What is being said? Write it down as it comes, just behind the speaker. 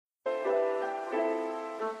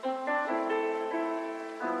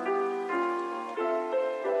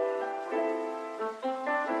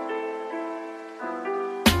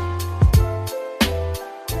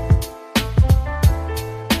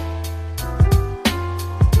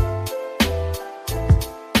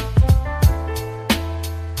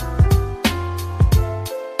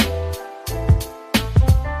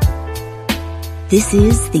This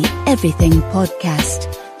is the Everything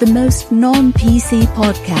Podcast, the most non-PC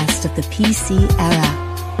podcast of the PC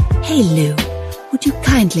era. Hey Lou, would you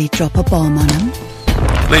kindly drop a bomb on him?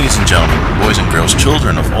 Ladies and gentlemen, boys and girls,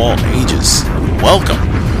 children of all ages, welcome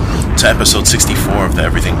to episode 64 of the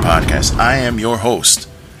Everything Podcast. I am your host,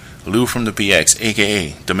 Lou from the PX,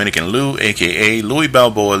 aka Dominican Lou, aka Louis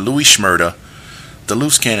Balboa, Louis Schmurda, the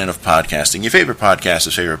loose cannon of podcasting, your favorite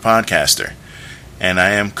podcaster's favorite podcaster. And I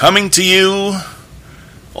am coming to you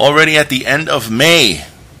already at the end of May.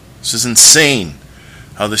 This is insane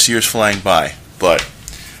how this year's flying by. But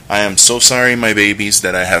I am so sorry, my babies,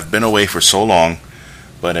 that I have been away for so long.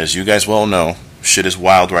 But as you guys well know, shit is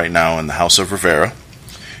wild right now in the House of Rivera.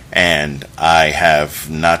 And I have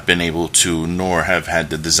not been able to, nor have had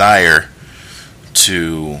the desire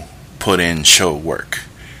to put in show work.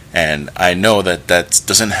 And I know that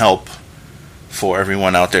doesn't help for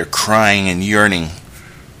everyone out there crying and yearning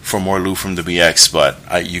for more Lou from the BX,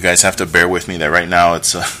 but you guys have to bear with me that right now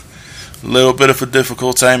it's a little bit of a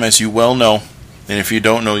difficult time, as you well know. And if you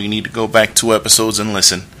don't know, you need to go back 2 episodes and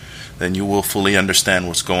listen. Then you will fully understand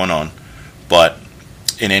what's going on. But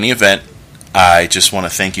in any event, I just want to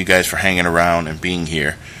thank you guys for hanging around and being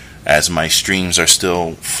here as my streams are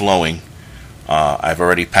still flowing. I've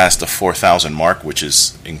already passed the 4,000 mark, which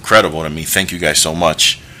is incredible to me. Thank you guys so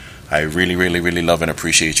much. I really, really, really love and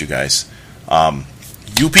appreciate you guys.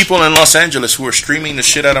 You people in Los Angeles who are streaming the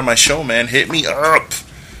shit out of my show, man, hit me up.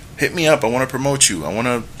 Hit me up. I want to promote you. I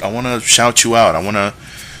want to shout you out. I want to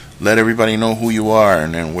let everybody know who you are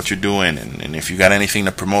and what you're doing. And if you got anything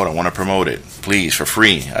to promote, I want to promote it. Please, for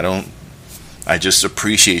free. I just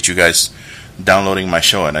appreciate you guys downloading my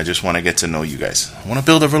show, and I just want to get to know you guys. I want to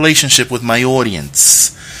build a relationship with my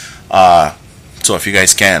audience. So if you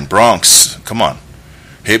guys can, Bronx, come on.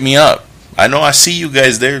 Hit me up. I know I see you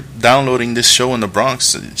guys there downloading this show in the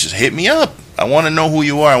Bronx. Just hit me up. I want to know who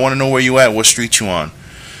you are. I want to know where you at, what street you on.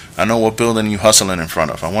 I know what building you hustling in front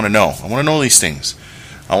of. I want to know. I want to know these things.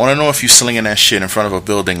 I want to know if you slinging that shit in front of a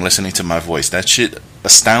building listening to my voice. That shit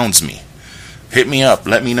astounds me. Hit me up.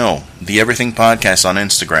 Let me know. The Everything Podcast on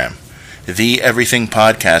Instagram. The Everything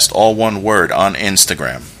Podcast, all one word, on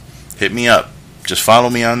Instagram. Hit me up. Just follow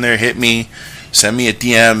me on there. Hit me. Send me a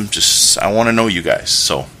DM. I want to know you guys.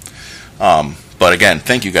 So, but again,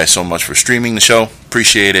 thank you guys so much for streaming the show.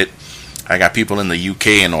 Appreciate it. I got people in the UK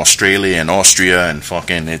and Australia and Austria and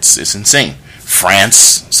fucking, it's insane.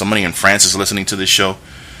 France. Somebody in France is listening to this show.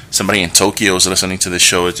 Somebody in Tokyo is listening to this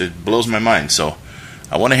show. It blows my mind. So,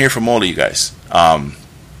 I want to hear from all of you guys.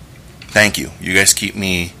 Thank you. You guys keep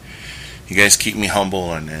me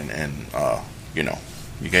humble and you know,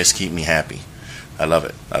 you guys keep me happy. I love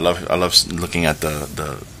it. I love looking at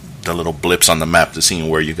the little blips on the map to seeing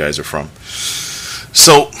where you guys are from.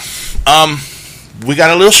 So, we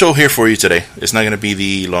got a little show here for you today. It's not going to be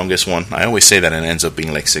the longest one. I always say that and it ends up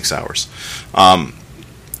being like 6 hours. But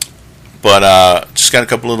just got a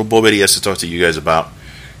couple little boberías to talk to you guys about.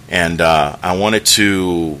 And I wanted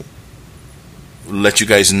to let you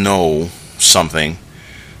guys know something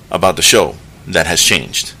about the show that has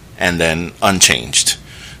changed and then unchanged.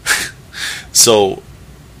 So,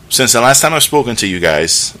 since the last time I've spoken to you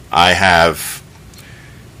guys, I have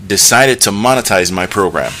decided to monetize my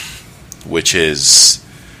program, which is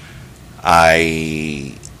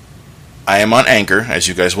I am on Anchor, as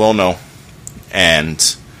you guys well know,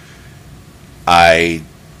 and I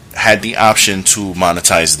had the option to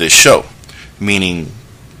monetize this show, meaning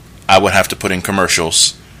I would have to put in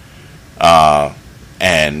commercials,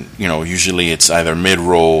 and you know, usually it's either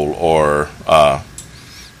mid-roll or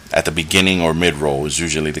at the beginning, or mid-roll is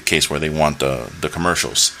usually the case where they want the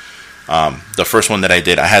commercials. The first one that I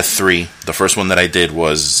did, I had 3. The first one that I did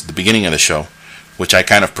was the beginning of the show, which I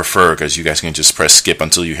kind of prefer because you guys can just press skip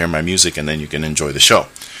until you hear my music and then you can enjoy the show.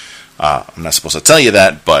 I'm not supposed to tell you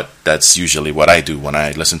that, but that's usually what I do when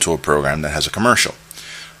I listen to a program that has a commercial.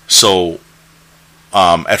 So,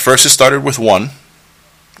 at first it started with 1,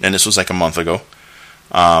 and this was like a month ago.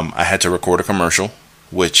 I had to record a commercial,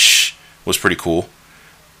 which was pretty cool,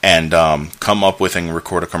 and come up with and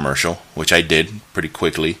record a commercial, which I did pretty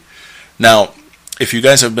quickly. Now, if you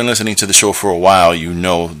guys have been listening to the show for a while, you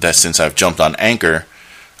know that since I've jumped on Anchor,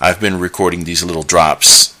 I've been recording these little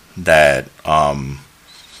drops that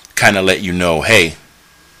kind of let you know, hey,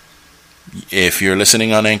 if you're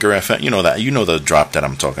listening on Anchor FM, you know the drop that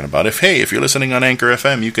I'm talking about. If you're listening on Anchor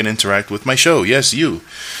FM, you can interact with my show. Yes, you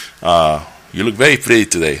look very pretty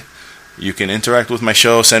today. You can interact with my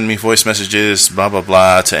show, send me voice messages, blah blah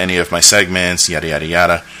blah, to any of my segments, yada yada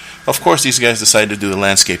yada. Of course, these guys decided to do the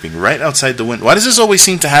landscaping right outside the window. Why does this always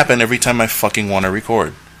seem to happen every time I fucking want to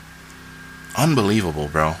record? Unbelievable,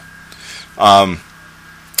 bro.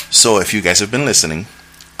 So if you guys have been listening,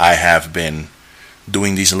 I have been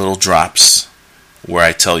doing these little drops where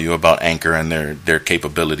I tell you about Anchor and their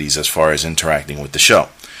capabilities as far as interacting with the show.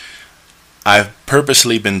 I've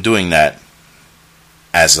purposely been doing that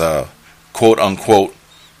as a quote-unquote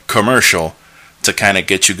commercial to kind of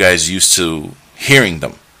get you guys used to hearing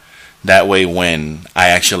them. That way when I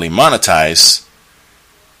actually monetize,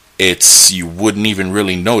 you wouldn't even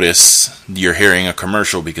really notice you're hearing a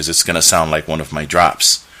commercial because it's going to sound like one of my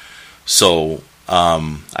drops. So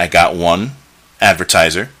I got one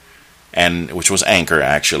advertiser, which was Anchor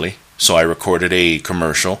actually. So I recorded a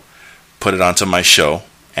commercial, put it onto my show,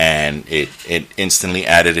 and it instantly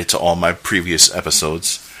added it to all my previous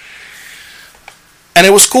episodes. And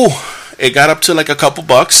it was cool. It got up to like a couple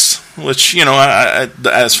bucks, which, I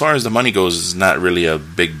as far as the money goes, is not really a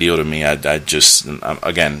big deal to me. I do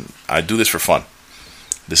this for fun.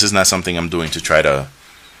 This is not something I'm doing to try to,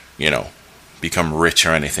 become rich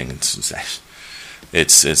or anything. It's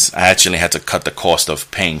I actually had to cut the cost of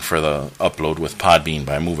paying for the upload with Podbean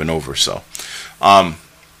by moving over. So, I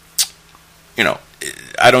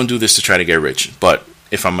don't do this to try to get rich, but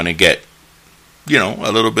if I'm gonna get,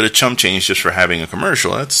 a little bit of chump change just for having a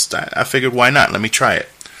commercial, I figured, why not? Let me try it.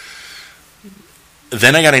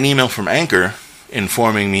 Then I got an email from Anchor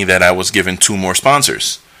informing me that I was given 2 more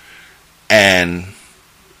sponsors. And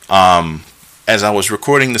as I was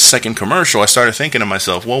recording the second commercial, I started thinking to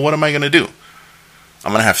myself, well, what am I going to do?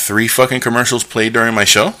 I'm going to have 3 fucking commercials played during my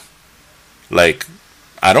show? Like,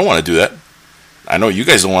 I don't want to do that. I know you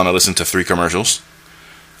guys don't want to listen to 3 commercials.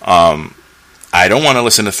 I don't want to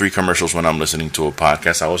listen to 3 commercials when I'm listening to a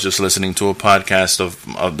podcast. I was just listening to a podcast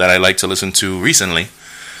of that I like to listen to recently.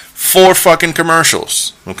 4 fucking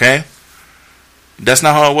commercials, okay? That's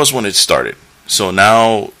not how it was when it started. So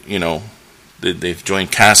now, they've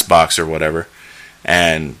joined Castbox or whatever,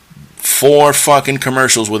 and 4 fucking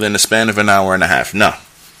commercials within the span of an hour and a half. No,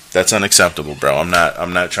 that's unacceptable, bro. I'm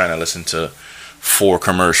not trying to listen to 4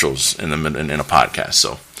 commercials in a podcast.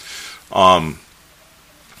 So,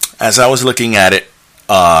 as I was looking at it,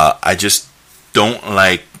 I just don't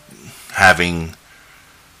like having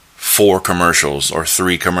 4 commercials or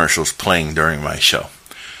 3 commercials playing during my show.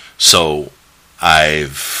 So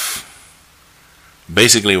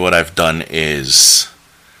basically what I've done is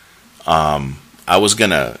I was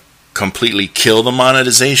gonna completely kill the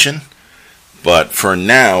monetization, but for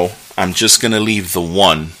now I'm just gonna leave the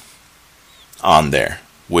 1 on there,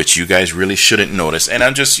 which you guys really shouldn't notice. And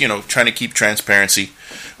I'm just trying to keep transparency,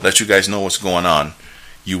 let you guys know what's going on.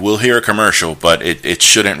 You will hear a commercial, but it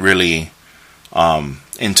shouldn't really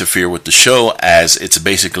interfere with the show, as it's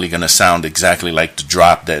basically going to sound exactly like the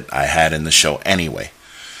drop that I had in the show anyway.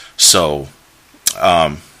 So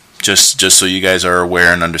just so you guys are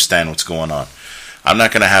aware and understand what's going on, I'm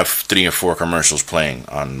not going to have 3 or 4 commercials playing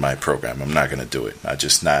on my program. I'm not going to do it.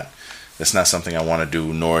 That's not something I want to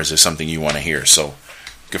do, nor is it something you want to hear. So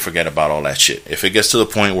you can forget about all that shit. If it gets to the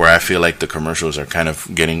point where I feel like the commercials are kind of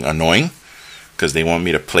getting annoying because they want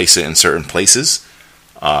me to place it in certain places,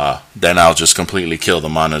 then I'll just completely kill the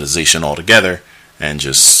monetization altogether and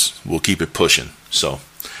we'll keep it pushing. So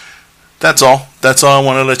that's all I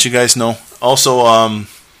want to let you guys know. Also,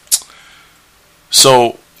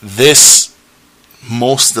 so this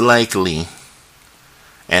most likely,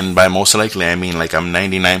 and by most likely I mean like I'm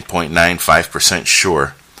 99.95%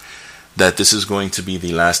 sure that this is going to be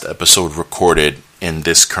the last episode recorded in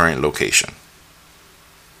this current location.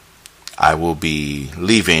 I will be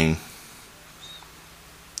leaving.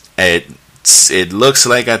 It looks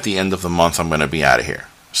like at the end of the month I'm going to be out of here.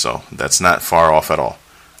 So that's not far off at all.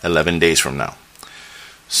 11 days from now.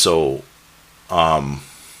 So I'm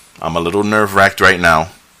a little nerve-wracked right now,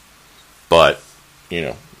 but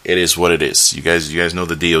it is what it is. You guys know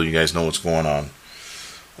the deal. You guys know what's going on.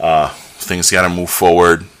 Things got to move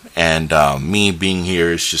forward, and me being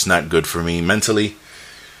here is just not good for me mentally,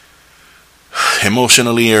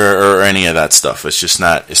 emotionally, or any of that stuff. It's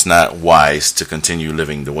not wise to continue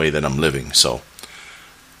living the way that I'm living. So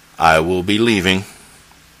I will be leaving,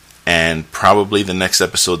 and probably the next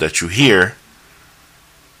episode that you hear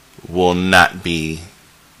will not be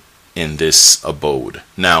in this abode.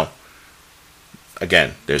 Now,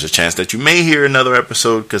 again, there's a chance that you may hear another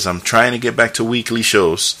episode because I'm trying to get back to weekly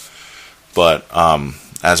shows, but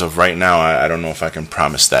as of right now, I don't know if I can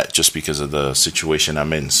promise that, just because of the situation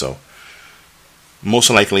I'm in. So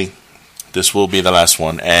most likely this will be the last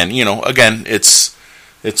one. And again, it's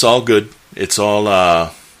all good. It's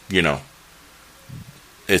all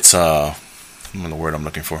it's the word I'm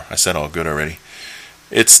looking for. I said all good already.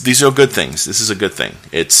 These are good things. This is a good thing.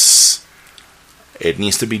 It's It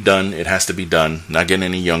needs to be done. It has to be done. Not getting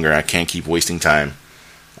any younger. I can't keep wasting time.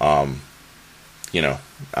 You know,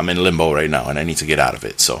 I'm in limbo right now, and I need to get out of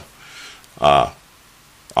it. So,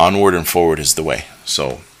 onward and forward is the way.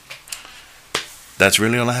 So, that's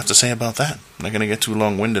really all I have to say about that. I'm not going to get too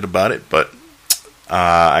long-winded about it, but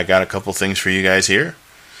I got a couple things for you guys here.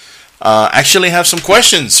 Actually have some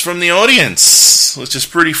questions from the audience, which is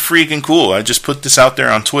pretty freaking cool. I just put this out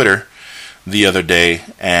there on Twitter the other day,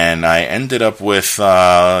 and I ended up with,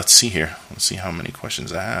 let's see here. Let's see how many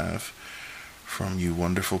questions I have from you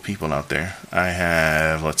wonderful people out there. I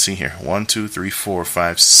have, let's see here, 1, 2, 3, 4,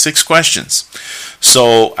 5, 6 questions.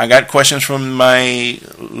 So I got questions from my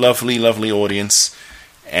lovely, lovely audience,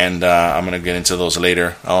 and I'm going to get into those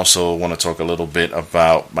later. I also want to talk a little bit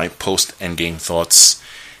about my post-endgame thoughts,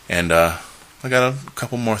 and I got a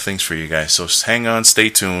couple more things for you guys. So hang on, stay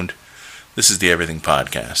tuned. This is the Everything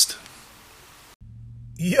Podcast.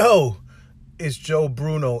 Yo, it's Joe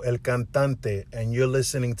Bruno, El Cantante, and you're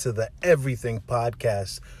listening to the Everything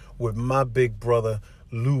Podcast with my big brother,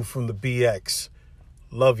 Lou from the BX.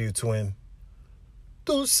 Love you, twin.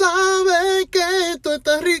 Tú sabes que tú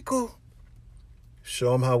estás rico.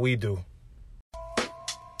 Show them how we do.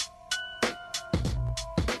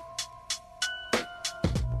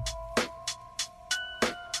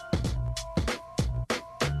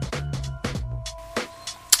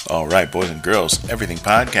 All right, boys and girls, Everything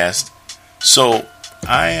Podcast. So,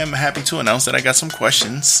 I am happy to announce that I got some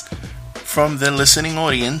questions from the listening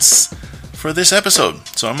audience for this episode.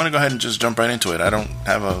 So, I'm going to go ahead and just jump right into it. I don't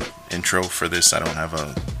have an intro for this. I don't have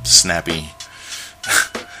a snappy...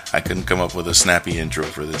 I couldn't come up with a snappy intro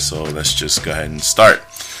for this, so let's just go ahead and start.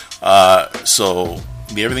 So,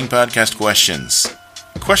 the Everything Podcast questions.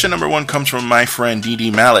 Question number 1 comes from my friend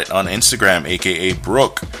DD Mallet on Instagram, aka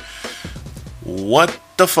Brooke. What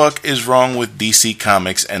the fuck is wrong with DC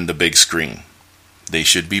Comics and the big screen? They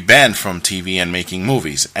should be banned from TV and making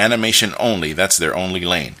movies. Animation only, that's their only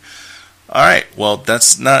lane. Alright, well,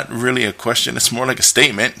 that's not really a question, it's more like a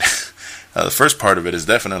statement. The first part of it is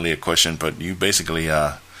definitely a question, but you basically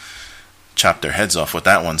chopped their heads off with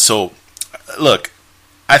that one. So, look,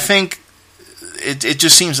 I think it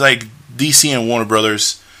just seems like DC and Warner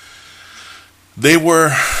Brothers, they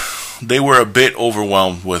were a bit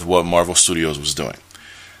overwhelmed with what Marvel Studios was doing.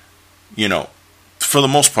 You know, for the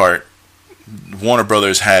most part, Warner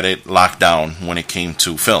Brothers had it locked down when it came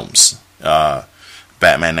to films.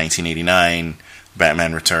 Batman 1989,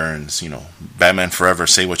 Batman Returns, you know, Batman Forever,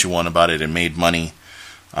 say what you want about it, it made money.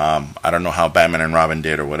 I don't know how Batman and Robin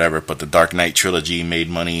did or whatever, but the Dark Knight trilogy made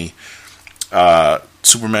money.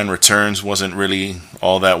 Superman Returns wasn't really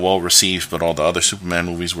all that well received, but all the other Superman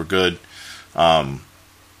movies were good. And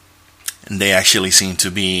they actually seem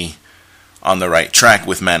to be on the right track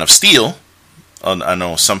with Man of Steel. I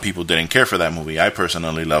know some people didn't care for that movie. I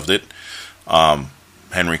personally loved it.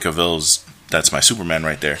 Henry Cavill's, that's my Superman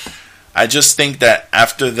right there. I just think that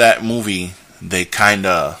after that movie, they kind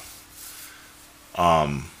of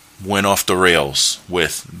went off the rails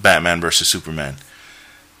with Batman vs. Superman.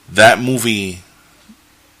 That movie,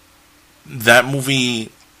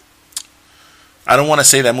 I don't want to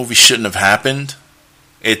say that movie shouldn't have happened.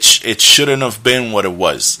 It shouldn't have been what it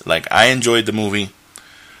was. Like, I enjoyed the movie,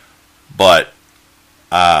 but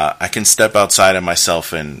I can step outside of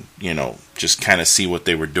myself and, you know, just kind of see what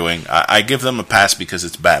they were doing. I give them a pass because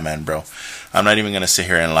it's Batman, bro. I'm not even going to sit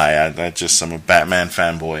here and lie. I'm a Batman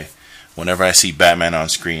fanboy. Whenever I see Batman on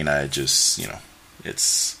screen, I just, you know,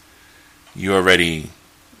 you already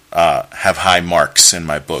have high marks in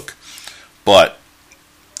my book. But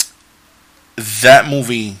that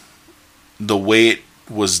movie, the way it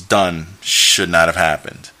was done, should not have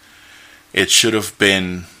happened. It should have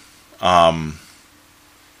been Batman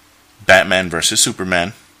versus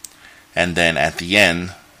Superman, and then at the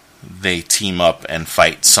end they team up and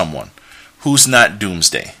fight someone who's not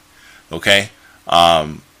Doomsday. Okay?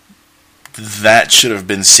 That should have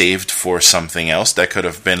been saved for something else. That could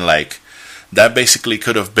have been like, that basically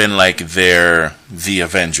could have been like the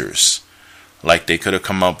Avengers. Like, they could have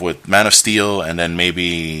come up with Man of Steel and then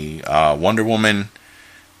maybe Wonder Woman,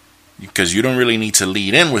 because you don't really need to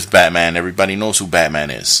lead in with Batman. Everybody knows who Batman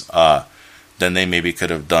is. Then they maybe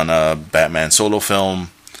could have done a Batman solo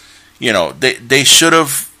film. You know, they should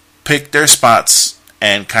have picked their spots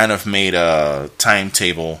and kind of made a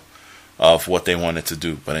timetable of what they wanted to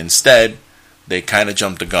do. But instead, they kind of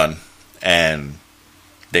jumped the gun and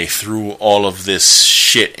they threw all of this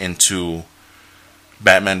shit into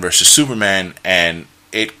Batman versus Superman, and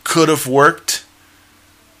it could have worked,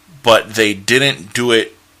 but they didn't do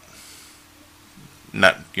it,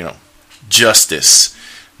 not, you know, justice.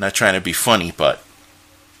 Not trying to be funny, but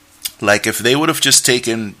Like, if they would have just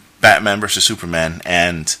taken Batman versus Superman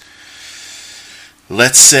and,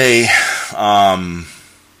 let's say, and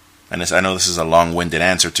I know this is a long-winded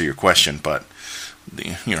answer to your question, but,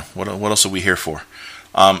 what else are we here for?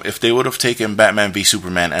 If they would have taken Batman v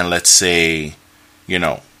Superman and, let's say,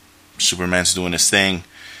 Superman's doing his thing,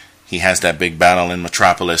 he has that big battle in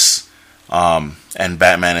Metropolis, and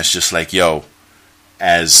Batman is just like, yo,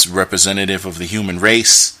 as representative of the human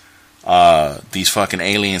race, these fucking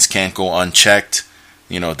aliens can't go unchecked.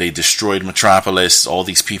 They destroyed Metropolis. All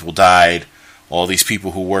these people died. All these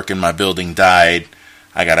people who work in my building died.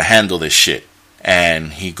 I gotta handle this shit.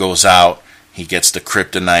 And he goes out. He gets the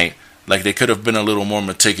kryptonite. Like, they could have been a little more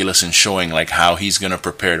meticulous in showing like how he's gonna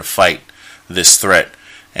prepare to fight this threat.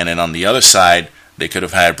 And then on the other side, they could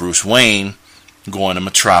have had Bruce Wayne going to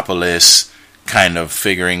Metropolis, kind of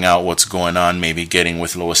figuring out what's going on, maybe getting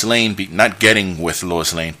with Lois Lane, not getting with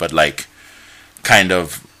Lois Lane, but like kind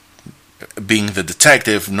of being the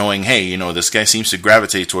detective, knowing, hey, this guy seems to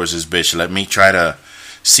gravitate towards this bitch, let me try to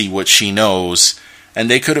see what she knows. And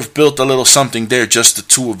they could have built a little something there, just the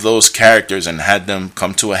two of those characters, and had them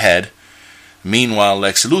come to a head. Meanwhile,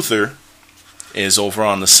 Lex Luthor is over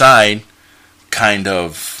on the side, kind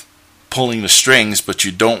of pulling the strings, but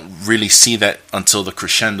you don't really see that until the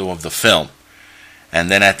crescendo of the film.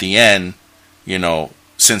 And then at the end,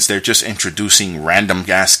 since they're just introducing random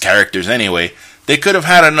ass characters anyway, they could have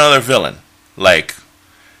had another villain. Like,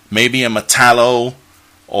 maybe a Metallo,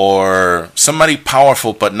 or somebody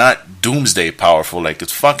powerful, but not Doomsday powerful. Like,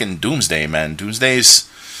 it's fucking Doomsday, man. They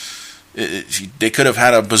could have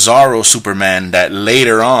had a Bizarro Superman that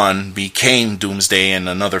later on became Doomsday in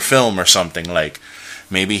another film or something. Like,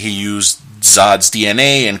 maybe he used Zod's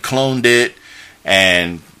DNA and cloned it,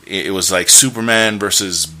 and it was like Superman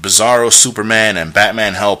versus Bizarro Superman, and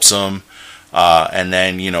Batman helps him. And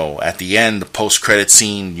then, at the end, the post-credit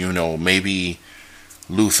scene, maybe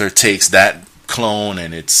Luthor takes that clone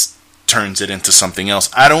and turns it into something else.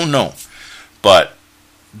 I don't know. But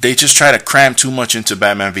they just try to cram too much into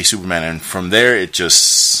Batman v Superman, and from there it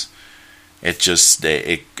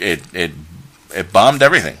bombed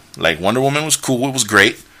everything. Like, Wonder Woman was cool, it was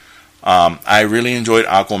great. I really enjoyed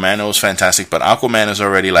Aquaman, it was fantastic, but Aquaman is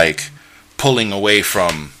already like pulling away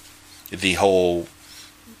from the whole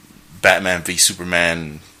Batman v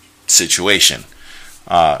Superman situation.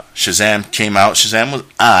 Shazam came out. Shazam was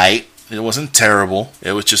aight. It wasn't terrible.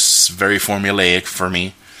 It was just very formulaic for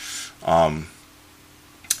me.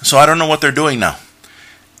 So I don't know what they're doing now.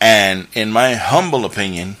 And in my humble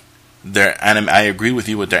opinion, I agree with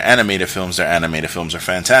you with their animated films. Their animated films are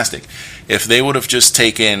fantastic. If they would have just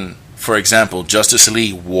taken, for example, Justice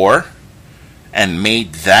League War and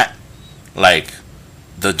made that like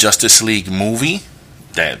the Justice League movie,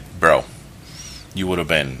 that, bro, you would have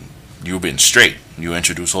been straight. You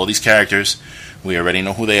introduce all these characters, we already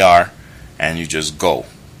know who they are, and you just go.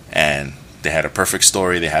 And they had a perfect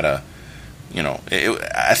story. They had I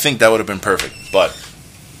think that would have been perfect. But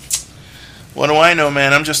what do I know,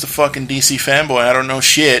 man? I'm just a fucking DC fanboy. I don't know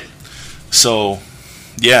shit. So,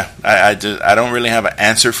 yeah, I don't really have an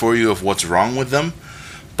answer for you of what's wrong with them.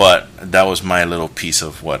 But that was my little piece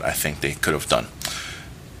of what I think they could have done.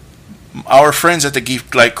 Our friends at the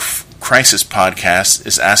Geek Like Crisis podcast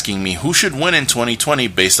is asking me who should win in 2020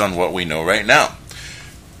 based on what we know right now.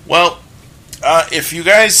 Well, if you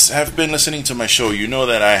guys have been listening to my show, you know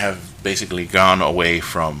that I have basically gone away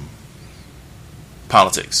from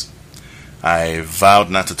politics. I vowed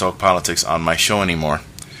not to talk politics on my show anymore,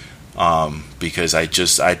 because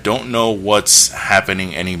I don't know what's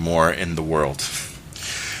happening anymore in the world.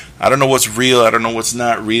 I don't know what's real. I don't know what's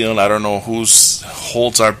not real. I don't know who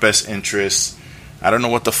holds our best interests. I don't know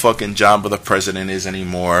what the fucking job of the president is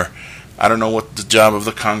anymore. I don't know what the job of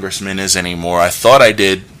the congressman is anymore. I thought I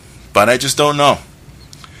did, but I just don't know.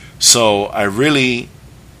 So I really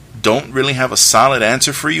don't have a solid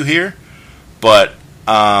answer for you here. But,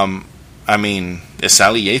 is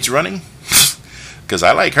Sally Yates running? Because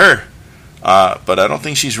I like her. But I don't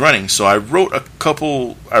think she's running. So I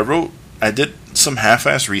did some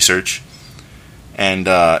half-ass research, and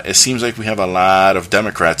it seems like we have a lot of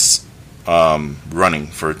Democrats running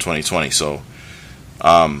for 2020. So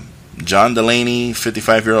John Delaney,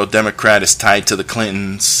 55-year-old Democrat, is tied to the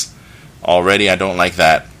Clintons already. I don't like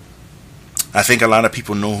that. I think a lot of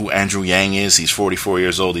people know who Andrew Yang is. He's 44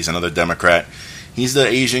 years old. He's another Democrat. He's the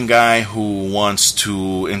Asian guy who wants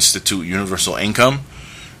to institute universal income,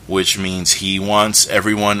 which means he wants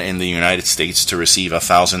everyone in the United States to receive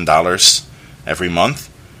 $1,000 every month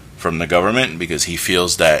from the government, because he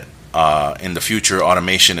feels that in the future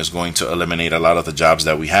automation is going to eliminate a lot of the jobs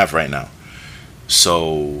that we have right now.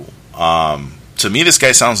 So To me, this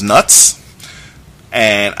guy sounds nuts.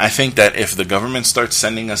 And I think that if the government starts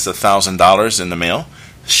sending us $1,000 in the mail,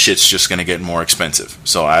 shit's just going to get more expensive.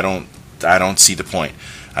 So I don't see the point.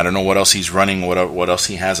 I don't know what else he's running, what else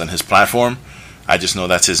he has on his platform. I just know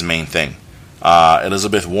that's his main thing.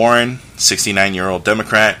 Elizabeth Warren, 69-year-old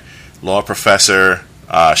Democrat, law professor.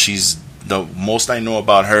 She's the most I know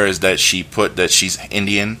about her is that she put that she's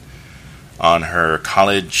Indian on her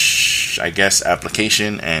college, I guess,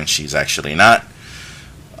 application, and she's actually not.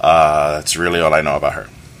 That's really all I know about her.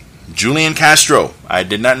 Julian Castro. I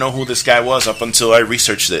did not know who this guy was up until I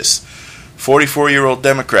researched this. 44-year-old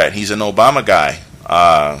Democrat. He's an Obama guy.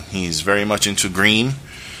 He's very much into green,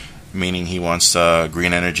 meaning he wants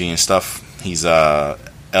green energy and stuff. He's a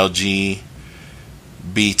LGBTQ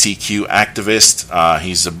activist.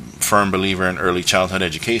 He's a firm believer in early childhood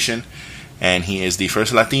education, and he is the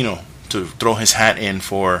first Latino to throw his hat in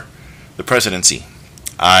for the presidency.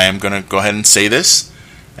 I am going to go ahead and say this,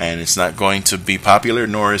 and it's not going to be popular,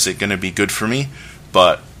 nor is it going to be good for me,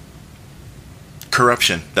 but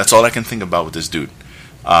corruption. That's all I can think about with this dude.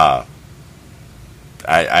 I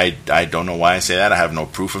don't know why I say that. I have no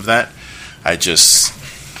proof of that. I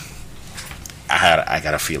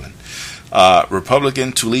got a feeling.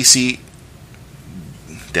 Republican Tulsi.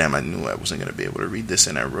 Damn, I knew I wasn't going to be able to read this,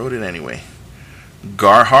 and I wrote it anyway.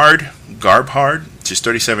 Garbhard. She's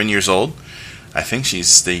 37 years old. I think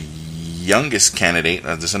she's the youngest candidate.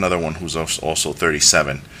 There's another one who's also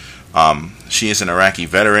 37. She is an Iraqi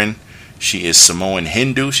veteran. She is Samoan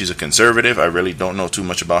Hindu. She's a conservative. I really don't know too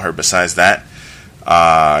much about her besides that.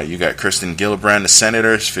 You got Kirsten Gillibrand, the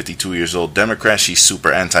senator, 52 years old Democrat. She's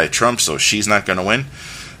super anti-Trump, so she's not going to win.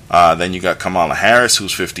 Then you got Kamala Harris,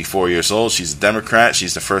 who's 54 years old. She's a Democrat.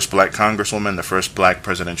 She's the first black congresswoman, the first black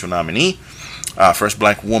presidential nominee. First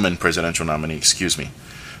black woman presidential nominee, excuse me.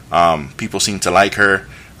 People seem to like her.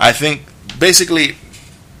 I think, basically,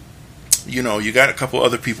 you got a couple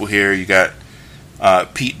other people here. You got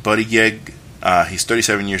Pete Buttigieg. He's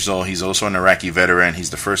 37 years old. He's also an Iraqi veteran. He's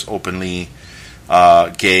the first openly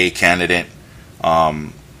gay candidate.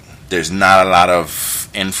 There's not a lot of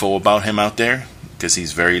info about him out there because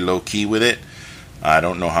he's very low-key with it. I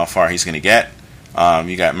don't know how far he's going to get.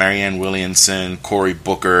 You got Marianne Williamson, Cory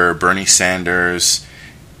Booker, Bernie Sanders,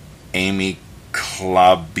 Amy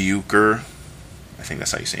Klobuchar. I think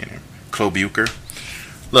that's how you say it here. Klobuchar.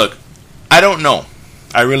 Look, I don't know.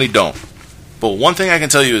 I really don't. But one thing I can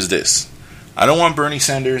tell you is this. I don't want Bernie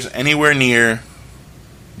Sanders anywhere near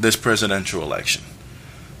this presidential election.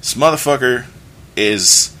 This motherfucker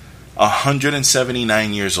is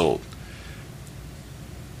 179 years old.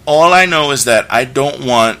 All I know is that I don't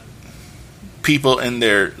want people in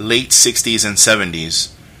their late 60s and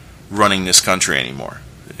 70s running this country anymore.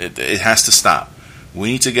 It has to stop.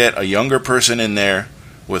 We need to get a younger person in there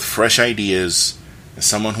with fresh ideas, and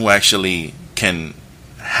someone who actually can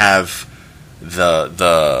have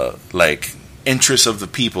the interests of the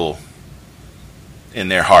people in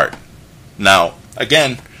their heart. Now,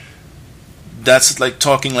 again, that's like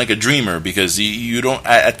talking like a dreamer, because you don't.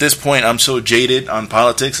 At this point, I'm so jaded on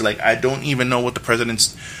politics. Like, I don't even know what the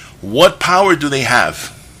president's. What power do they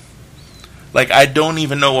have? Like, I don't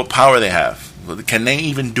even know what power they have. Can they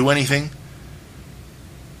even do anything?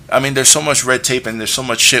 I mean, there's so much red tape and there's so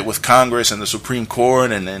much shit with Congress and the Supreme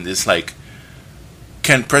Court, and it's like,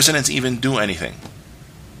 can presidents even do anything?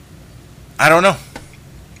 I don't know.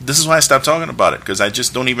 This is why I stopped talking about it, because I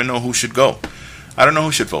just don't even know who should go. I don't know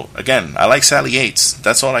who should vote. Again, I like Sally Yates.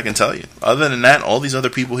 That's all I can tell you. Other than that, all these other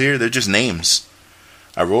people here, they're just names.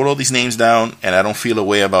 I wrote all these names down, and I don't feel a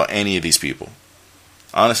way about any of these people.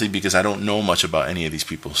 Honestly, because I don't know much about any of these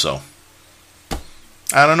people, so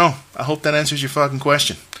I don't know. I hope that answers your fucking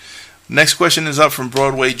question. Next question is up from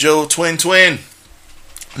Broadway Joe. Twin.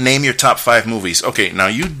 Name your top 5 movies. Okay, now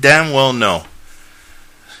you damn well know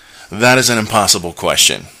that is an impossible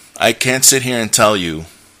question. I can't sit here and tell you,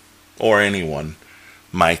 or anyone,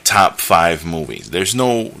 my top 5 movies. There's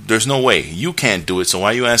no way. You can't do it, so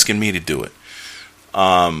why are you asking me to do it?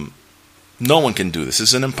 No one can do this.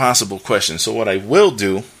 It's an impossible question. So what I will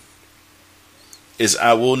do is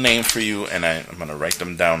I will name for you, and I'm going to write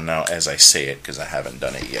them down now as I say it, because I haven't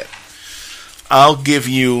done it yet. I'll give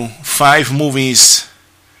you 5 movies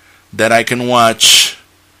that I can watch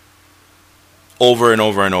over and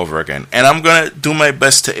over and over again. And I'm going to do my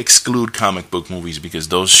best to exclude comic book movies, because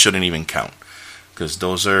those shouldn't even count. Because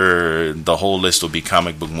the whole list will be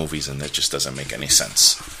comic book movies, and that just doesn't make any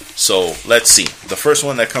sense. So let's see. The first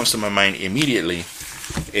one that comes to my mind immediately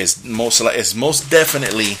is most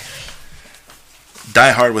definitely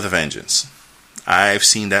Die Hard with a Vengeance. I've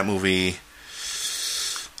seen that movie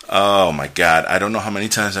Oh my god, I don't know how many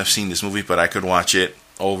times I've seen this movie, but I could watch it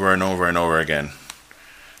over and over and over again.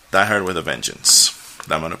 Die Hard with a Vengeance.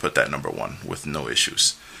 I'm going to put that number 1 with no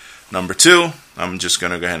issues. Number 2, I'm just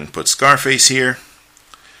going to go ahead and put Scarface here,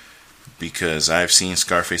 because I've seen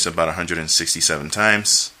Scarface about 167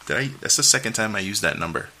 times. That's the second time I used that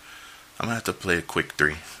number. I'm going to have to play a quick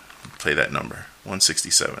 3. Play that number.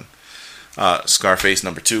 167. Scarface,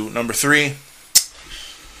 number 2. Number 3.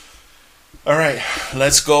 Alright,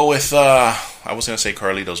 let's go with, I was going to say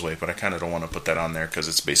Carlito's Way, but I kind of don't want to put that on there because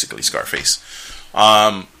it's basically Scarface.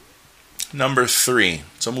 Number 3,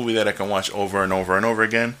 it's a movie that I can watch over and over and over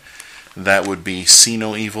again. That would be See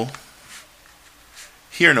No Evil,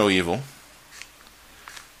 Hear No Evil,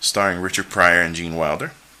 starring Richard Pryor and Gene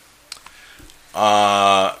Wilder.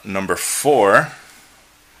 Number 4,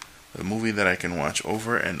 the movie that I can watch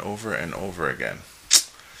over and over and over again.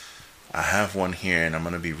 I have one here, and I'm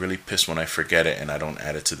going to be really pissed when I forget it and I don't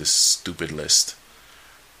add it to this stupid list.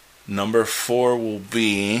 Number 4 will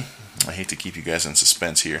be... I hate to keep you guys in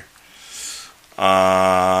suspense here.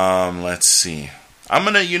 Let's see.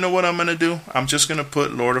 You know what I'm going to do? I'm just going to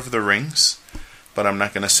put Lord of the Rings, but I'm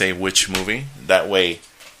not going to say which movie. That way,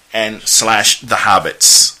 and / The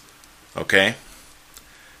Hobbits. Okay?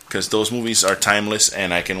 Because those movies are timeless,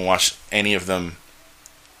 and I can watch any of them,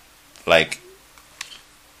 like,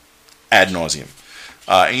 ad nauseum.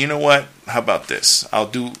 And you know what? How about this? I'll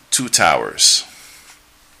do Two Towers.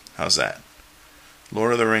 How's that?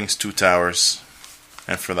 Lord of the Rings, Two Towers.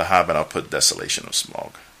 And for The Hobbit, I'll put Desolation of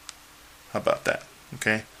Smaug. How about that?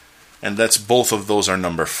 Okay? And that's both of those are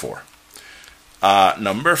number 4.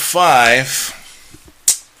 Number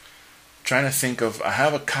 5. Trying to think of... I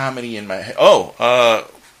have a comedy in my head.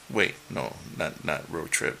 Wait. No, not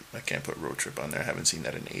Road Trip. I can't put Road Trip on there. I haven't seen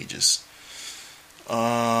that in ages.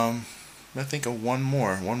 I think of one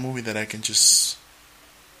more. One movie that I can just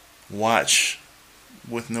watch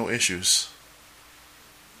with no issues.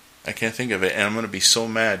 I can't think of it, and I'm going to be so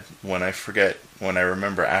mad when I forget, when I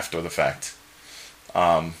remember after the fact.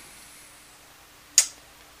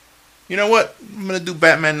 You know what? I'm going to do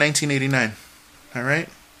Batman 1989. Alright?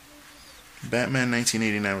 Batman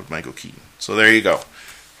 1989 with Michael Keaton. So there you go.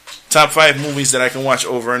 Top 5 movies that I can watch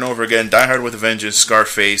over and over again. Die Hard with a Vengeance,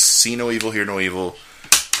 Scarface, See No Evil, Hear No Evil,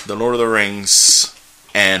 The Lord of the Rings,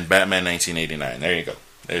 and Batman 1989. There you go.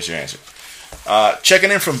 There's your answer.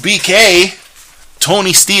 Checking in from BK,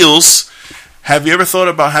 Tony Steele. Have you ever thought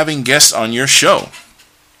about having guests on your show?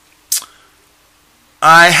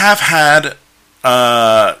 I have had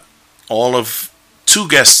all of 2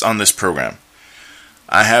 guests on this program.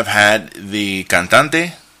 I have had the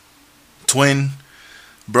cantante, twin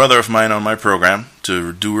brother of mine on my program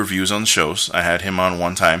to do reviews on shows. I had him on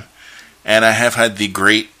one time. And I have had the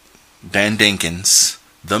great Dan Dinkins,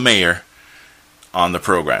 the mayor, on the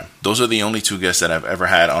program. Those are the only 2 guests that I've ever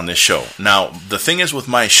had on this show. Now, the thing is with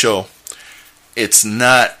my show, it's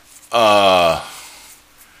not,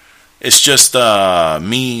 it's just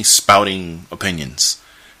me spouting opinions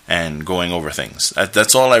and going over things.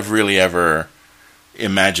 That's all I've really ever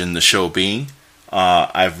imagined the show being.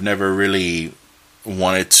 I've never really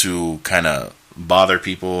wanted to kind of bother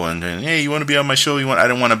people and hey, you want to be on my show? I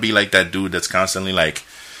don't want to be like that dude that's constantly like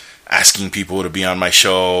asking people to be on my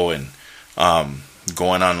show and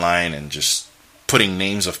going online and just putting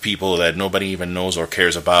names of people that nobody even knows or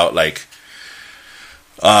cares about, like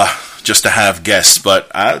just to have guests. But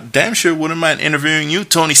I damn sure wouldn't mind interviewing you,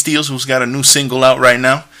 Tony Steele, who's got a new single out right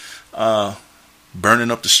now,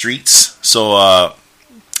 burning up the streets. So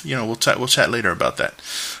we'll chat later about that.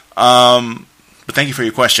 But thank you for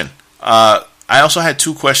your question. I also had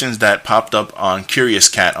 2 questions that popped up on Curious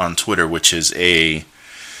Cat on Twitter, which is it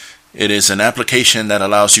is an application that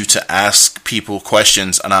allows you to ask people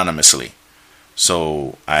questions anonymously.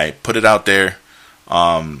 So I put it out there,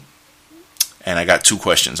 and I got 2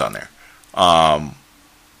 questions on there. And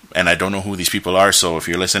I don't know who these people are, so if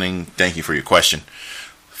you're listening, thank you for your question.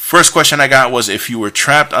 First question I got was, if you were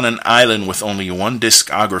trapped on an island with only one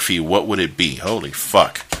discography, what would it be? Holy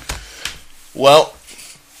fuck. Well,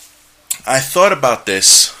 I thought about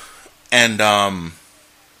this, and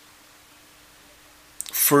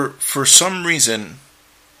for some reason,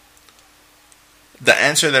 the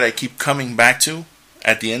answer that I keep coming back to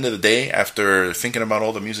at the end of the day, after thinking about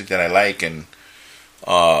all the music that I like, and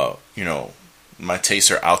my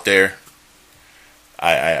tastes are out there.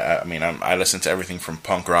 I listen to everything from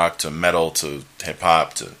punk rock to metal to hip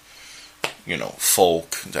hop to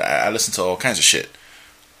folk. I listen to all kinds of shit.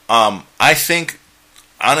 I think,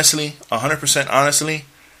 honestly, 100% honestly,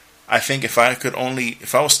 I think if I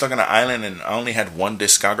was stuck on an island and I only had one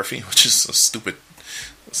discography, which is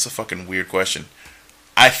it's a fucking weird question,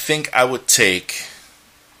 I think I would take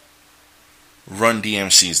Run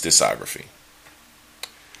DMC's discography.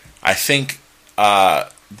 I think I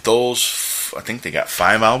think they got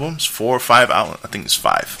 5 albums, 4 or 5 albums. I think it's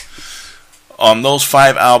 5. On those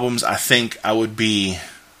 5 albums, I think I would be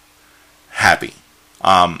happy.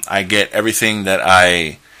 I get everything that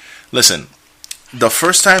I... Listen, the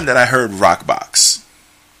first time that I heard Rockbox,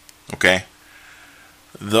 okay,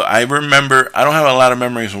 I remember... I don't have a lot of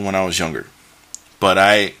memories from when I was younger, but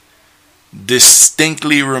I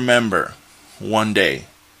distinctly remember one day,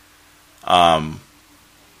 one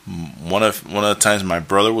of the times my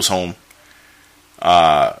brother was home,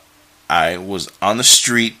 I was on the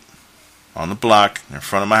street, on the block in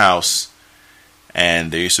front of my house,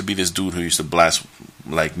 and there used to be this dude who used to blast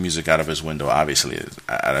like music out of his window. Obviously,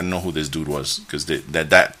 I don't know who this dude was, because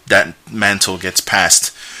that mantle gets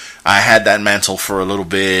passed. I had that mantle for a little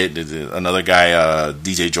bit. Another guy,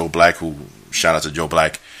 DJ Joe Black, who, shout out to Joe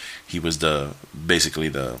Black, he was basically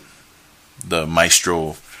the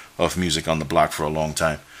maestro of music on the block for a long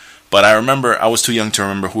time. But I remember, I was too young to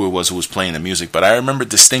remember who it was who was playing the music, but I remember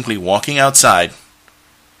distinctly walking outside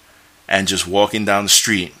and just walking down the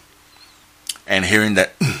street and hearing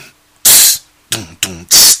that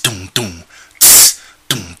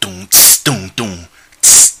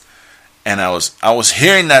and I was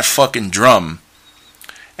hearing that fucking drum,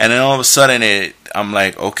 and then all of a sudden I'm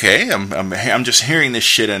like, okay, I'm just hearing this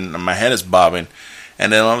shit and my head is bobbing.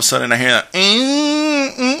 And then all of a sudden I hear that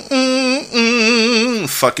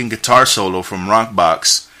fucking guitar solo from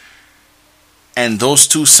Rockbox. And those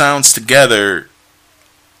two sounds together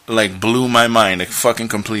like blew my mind. It fucking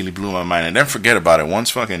completely blew my mind. And then forget about it. Once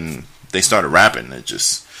fucking they started rapping, it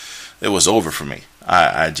was over for me.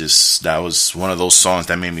 That was one of those songs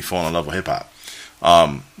that made me fall in love with hip hop.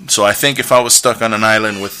 So I think if I was stuck on an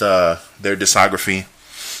island with their discography,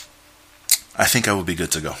 I think I would be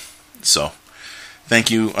good to go. So thank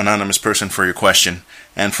you, anonymous person, for your question.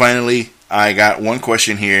 And finally, I got one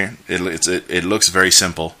question here. It looks very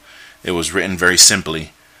simple. It was written very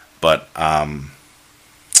simply, but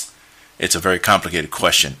it's a very complicated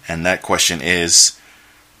question. And that question is,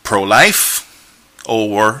 pro-life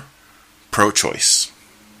or pro-choice?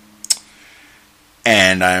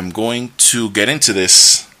 And I'm going to get into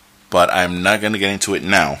this, but I'm not going to get into it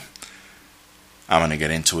now. I'm going to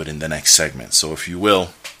get into it in the next segment. So if you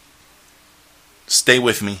will, stay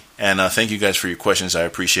with me, and thank you guys for your questions. I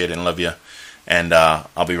appreciate it and love you. And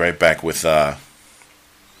I'll be right back with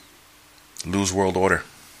Lou's World Order.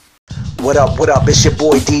 What up, it's your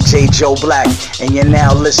boy DJ Joe Black, and you're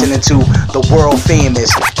now listening to the world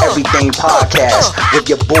famous Everything Podcast with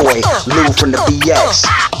your boy Lou from the BX.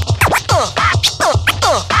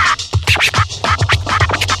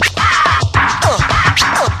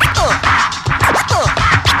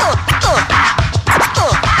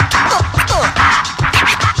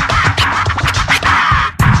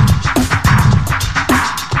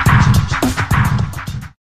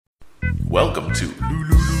 Welcome to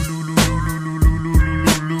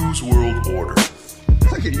Lou's World Order.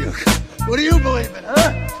 Look at you. What do you believe in,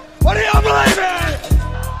 huh? What do you believe in?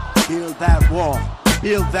 Build that wall.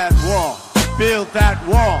 Build that wall. Build that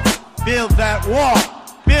wall. Build that wall.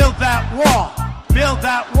 Build that wall. Build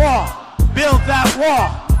that wall. Build that wall.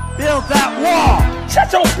 Build that wall.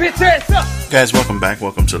 Shut your bitch ass up. Guys, welcome back.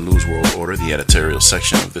 Welcome to Lou's World Order, the editorial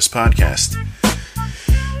section of this podcast.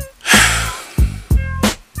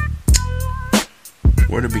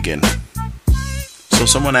 Where to begin? So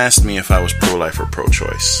someone asked me if I was pro-life or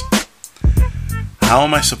pro-choice. How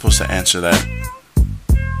am I supposed to answer that,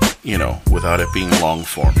 without it being long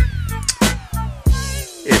form?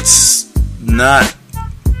 It's not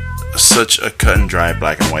such a cut and dry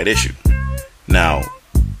black and white issue. Now,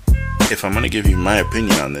 if I'm going to give you my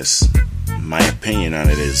opinion on this, my opinion on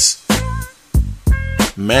it is,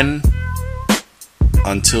 men,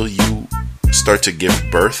 until you start to give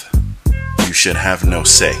birth, you should have no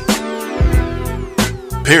say.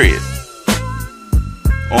 Period.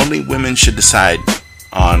 Only women should decide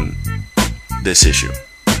on this issue.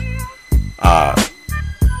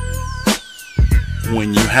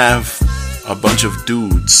 When you have a bunch of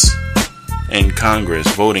dudes in Congress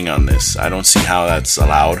voting on this, I don't see how that's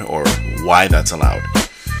allowed or why that's allowed.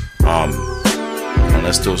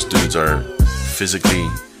 Unless those dudes are physically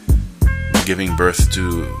giving birth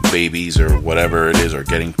to babies or whatever it is, or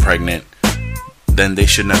getting pregnant, then they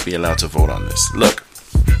should not be allowed to vote on this. Look,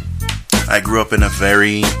 I grew up in a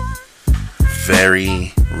very,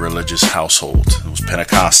 very religious household. It was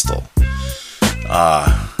Pentecostal.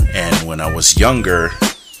 And when I was younger,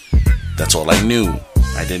 that's all I knew.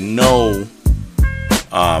 I didn't know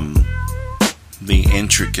the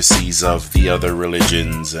intricacies of the other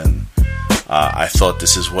religions, and I thought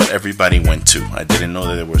this is what everybody went to. I didn't know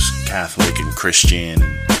that there was Catholic and Christian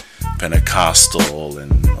and Pentecostal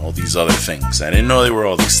and all these other things. I didn't know they were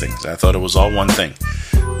all these things. I thought it was all one thing.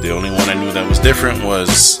 The only one I knew that was different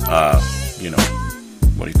was, what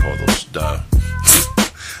do you call those? I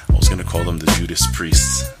was going to call them the Judas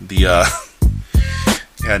priests.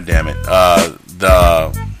 God damn it.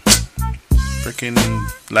 The freaking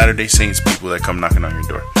Latter-day Saints people that come knocking on your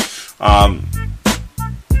door.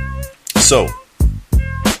 So,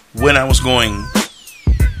 when I was going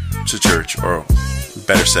to church, or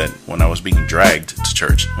better said, when I was being dragged to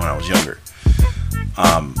church when I was younger,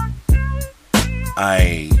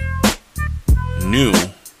 I knew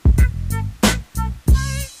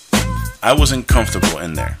I wasn't comfortable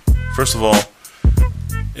in there. First of all,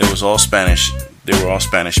 it was all Spanish. They were all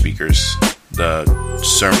Spanish speakers. The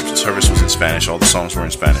service was in Spanish. All the songs were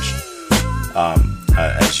in Spanish.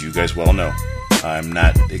 As you guys well know, I'm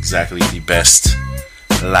not exactly the best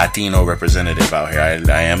Latino representative out here.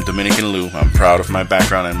 I am Dominican Lou. I'm proud of my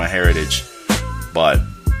background and my heritage. But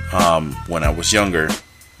when I was younger,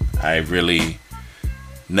 I really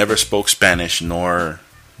never spoke Spanish, nor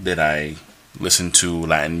did I listen to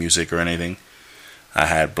Latin music or anything. I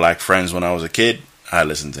had black friends when I was a kid. I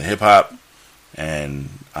listened to hip hop, and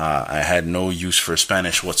I had no use for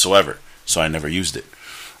Spanish whatsoever, so I never used it.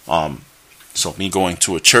 So me going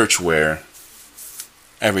to a church where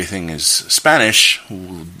everything is Spanish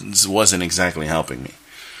wasn't exactly helping me.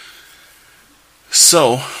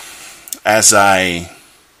 So, as I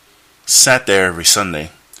sat there every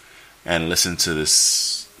Sunday and listened to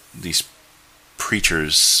these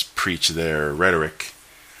preachers preach their rhetoric,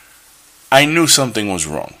 I knew something was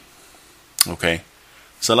wrong. Okay?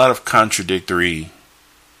 It's a lot of contradictory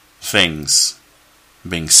things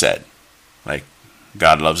being said. Like,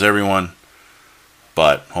 God loves everyone,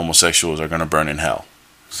 but homosexuals are going to burn in hell.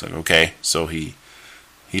 It's like, okay, so he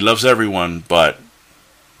loves everyone, but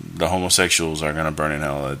the homosexuals are going to burn in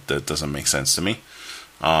hell. That doesn't make sense to me.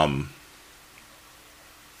 And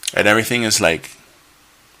everything is like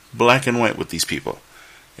black and white with these people.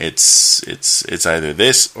 It's either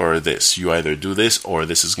this or this. You either do this or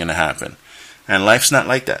this is going to happen. And life's not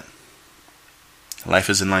like that. Life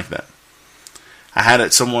isn't like that. I had a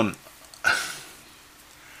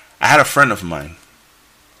friend of mine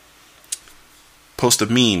post a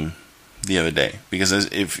meme the other day, because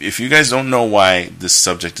if you guys don't know why this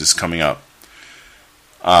subject is coming up,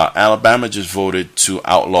 Alabama just voted to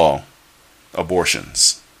outlaw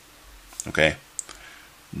abortions. Okay?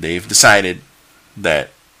 They've decided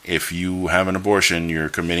that if you have an abortion, you're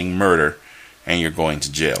committing murder and you're going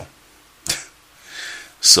to jail.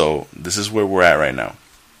 So this is where we're at right now.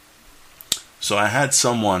 So I had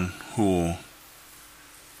someone who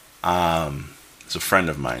is a friend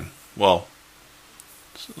of mine. Well,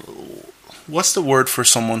 what's the word for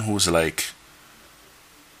someone who's like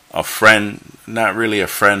a friend? Not really a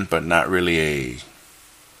friend, but not really a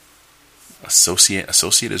associate.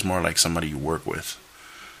 Associate is more like somebody you work with.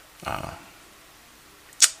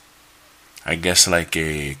 I guess like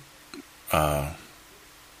a I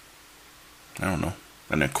don't know,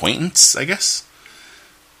 an acquaintance, I guess.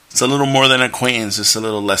 It's a little more than an acquaintance. It's a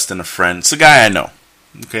little less than a friend. It's a guy I know.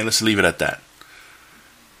 Okay, let's leave it at that.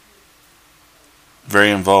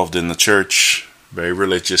 Very involved in the church, very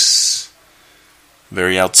religious,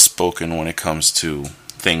 very outspoken when it comes to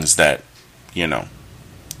things that, you know,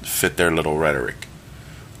 fit their little rhetoric.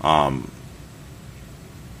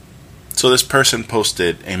 So this person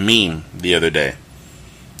posted a meme the other day,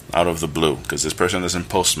 out of the blue, because this person doesn't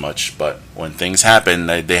post much, but when things happen,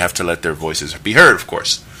 they have to let their voices be heard, of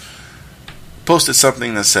course. Posted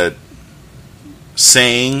something that said,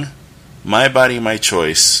 saying, "My body, my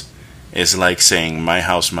choice," is like saying, "My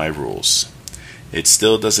house, my rules." It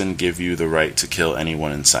still doesn't give you the right to kill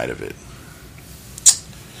anyone inside of it.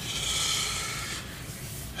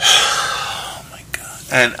 Oh my God.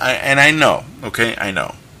 And I know, okay? I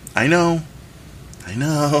know.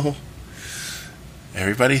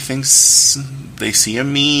 Everybody thinks they see a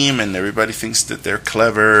meme and everybody thinks that they're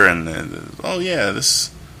clever and oh yeah,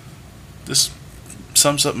 this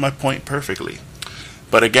sums up my point perfectly.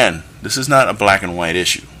 But again, this is not a black and white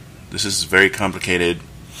issue. This is a very complicated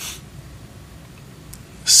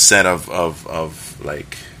set of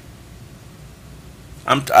like,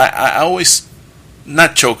 I always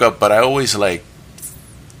not choke up, but I always like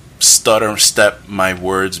stutter step my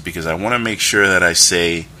words, because I want to make sure that I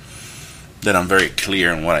say that I'm very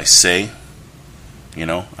clear in what I say. You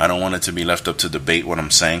know, I don't want it to be left up to debate what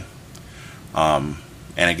I'm saying. And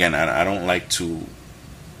again, I don't like to,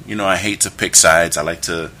 you know, I hate to pick sides. I like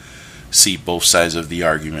to see both sides of the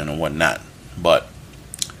argument and whatnot. But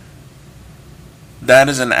that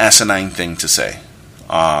is an asinine thing to say.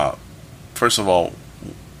 First of all,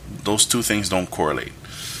 those two things don't correlate.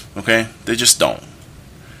 Okay? They just don't.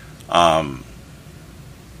 Having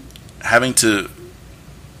to...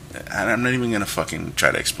 I'm not even going to fucking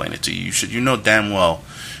try to explain it to you. You know damn well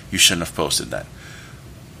you shouldn't have posted that.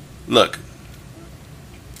 Look,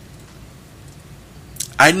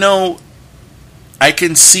 I know I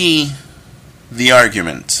can see the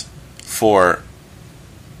argument for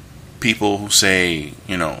people who say,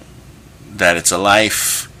 you know, that it's a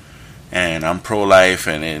life, and I'm pro-life,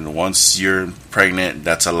 and once you're pregnant,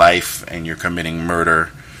 that's a life, and you're committing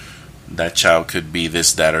murder. That child could be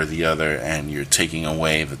this, that, or the other, and you're taking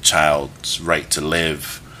away the child's right to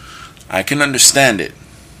live. I can understand it.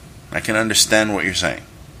 I can understand what you're saying.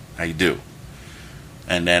 I do.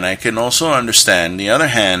 And then I can also understand the other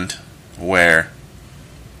hand, where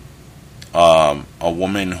a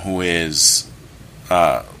woman who is,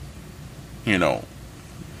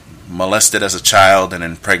 molested as a child and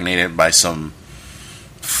impregnated by some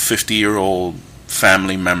 50-year-old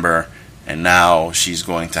family member, and now she's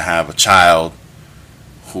going to have a child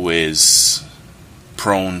who is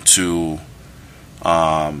prone to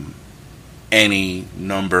any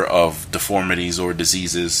number of deformities or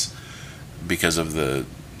diseases because of the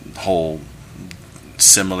whole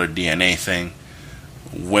similar DNA thing.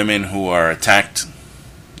 Women who are attacked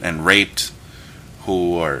and raped,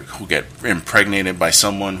 who get impregnated by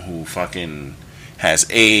someone who fucking has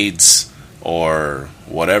AIDS or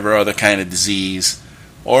whatever other kind of disease,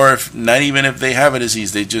 or if they have a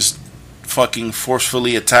disease, they just fucking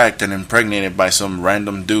forcefully attacked and impregnated by some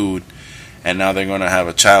random dude, and now they're going to have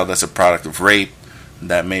a child that's a product of rape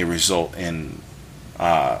that may result in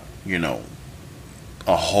a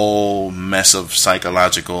whole mess of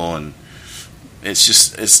psychological, and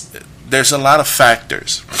there's a lot of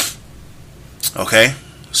factors. Okay?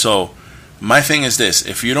 So my thing is this: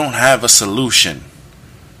 if you don't have a solution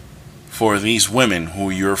for these women who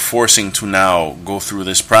you're forcing to now go through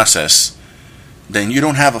this process, then you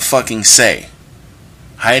don't have a fucking say.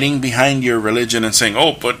 Hiding behind your religion and saying,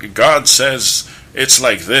 oh, but God says it's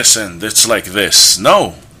like this and it's like this.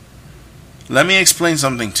 No. Let me explain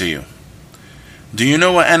something to you. Do you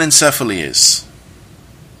know what anencephaly is?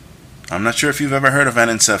 I'm not sure if you've ever heard of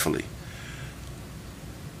anencephaly.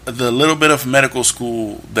 The little bit of medical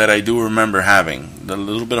school that I do remember having, the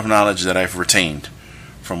little bit of knowledge that I've retained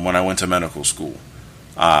from when I went to medical school,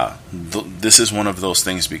 this is one of those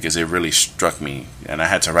things because it really struck me, and I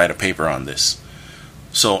had to write a paper on this.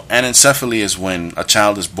 So anencephaly is when a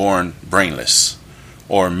child is born brainless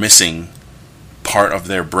or missing part of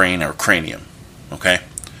their brain or cranium. Okay?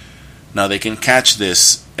 Now they can catch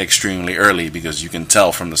this extremely early because you can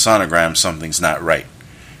tell from the sonogram something's not right.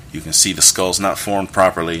 You can see the skull's not formed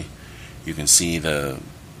properly. You can see the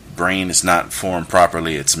brain is not formed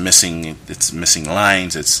properly. It's missing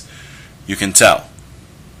lines. You can tell.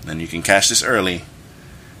 And you can catch this early,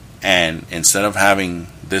 and instead of having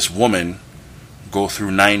this woman go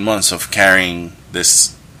through 9 months of carrying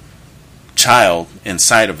this child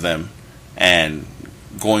inside of them and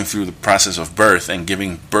going through the process of birth and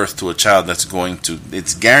giving birth to a child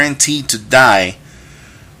it's guaranteed to die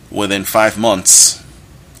within 5 months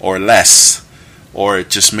or less, or it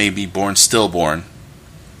just may be born stillborn,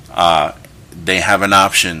 they have an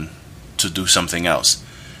option to do something else.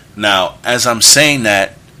 Now, as I'm saying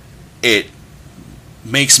that, it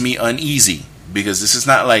makes me uneasy because this is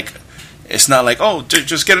not like, it's not like, oh,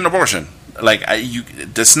 just get an abortion. Like,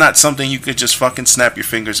 that's not something you could just fucking snap your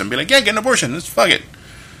fingers and be like, yeah, get an abortion. Let's fuck it.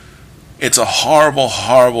 It's a horrible,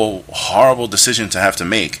 horrible, horrible decision to have to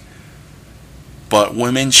make. But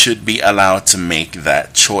women should be allowed to make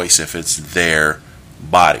that choice if it's their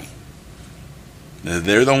body.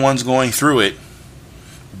 They're the ones going through it.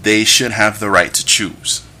 They should have the right to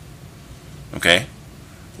choose. Okay?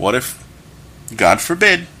 What if, God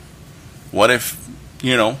forbid, what if,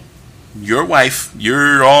 your wife,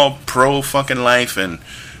 you're all pro fucking life, and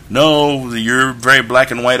no, you're very black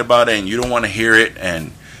and white about it, and you don't want to hear it,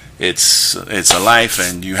 and it's a life,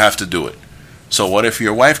 and you have to do it. So what if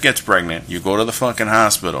your wife gets pregnant, you go to the fucking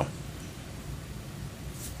hospital,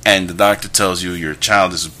 and the doctor tells you your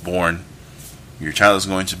child is going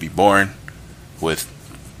to be born with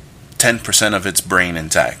 10% of its brain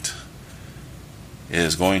intact. It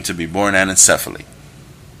is going to be born anencephaly.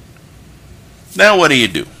 Now what do you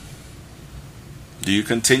do? Do you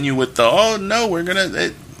continue with now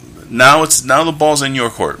the ball's in your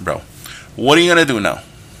court, bro. What are you going to do now?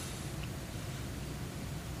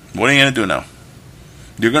 What are you going to do now?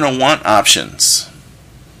 You're going to want options.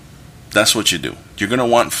 That's what you do. you're going to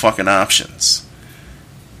want fucking options.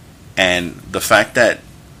 And the fact that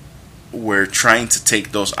we're trying to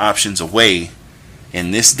take those options away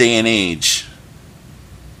in this day and age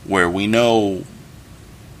where we know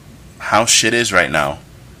how shit is right now,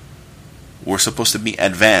 we're supposed to be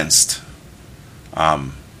advanced.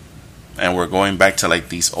 And we're going back to like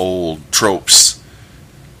these old tropes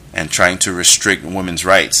and trying to restrict women's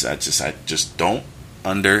rights. I just don't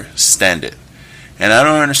understand it. And I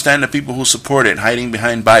don't understand the people who support it hiding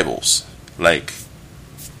behind Bibles. Like,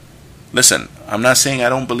 listen, I'm not saying I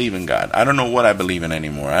don't believe in God. I don't know what I believe in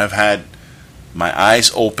anymore. I've had my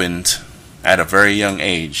eyes opened at a very young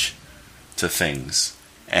age to things.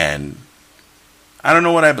 And I don't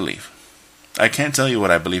know what I believe. I can't tell you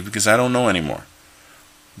what I believe because I don't know anymore.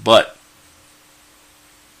 But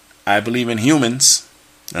I believe in humans,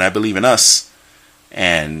 and I believe in us,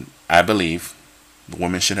 and I believe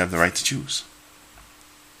women should have the right to choose.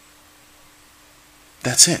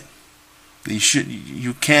 That's it.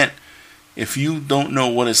 You can't, if you don't know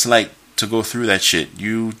what it's like to go through that shit,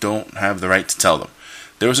 you don't have the right to tell them.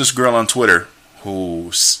 There was this girl on Twitter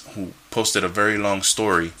who posted a very long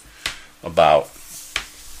story about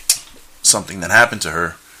something that happened to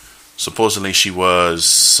her. Supposedly she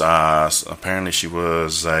was, apparently she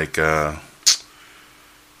was like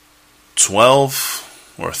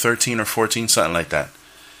 12 or 13 or 14, something like that.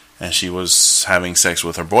 And she was having sex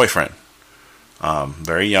with her boyfriend.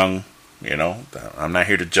 Very young, you know. I'm not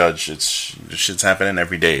here to judge. This shit's happening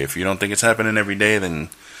every day. If you don't think it's happening every day, then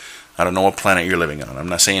I don't know what planet you're living on. I'm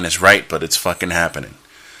not saying it's right, but it's fucking happening.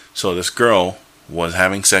 So this girl was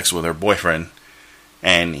having sex with her boyfriend,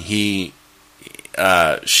 and she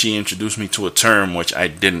introduced me to a term which I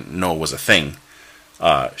didn't know was a thing.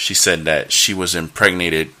 She said that she was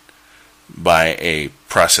impregnated by a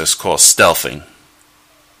process called stealthing,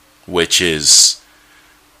 which is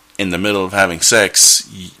in the middle of having sex,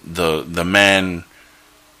 the man,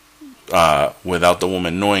 without the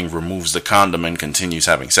woman knowing, removes the condom and continues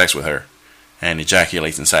having sex with her and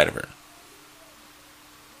ejaculates inside of her.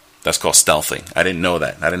 That's called stealthing. I didn't know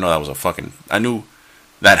that. I didn't know that was a fucking... I knew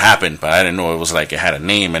that happened, but I didn't know it was like it had a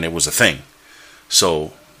name and it was a thing.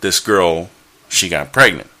 So this girl, she got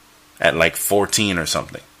pregnant at like 14 or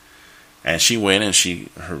something. And she went and she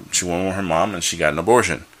went with her mom and she got an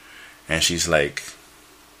abortion. And she's like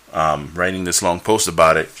writing this long post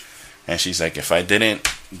about it. And she's like, if I didn't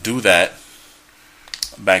do that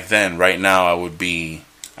back then, right now I would be,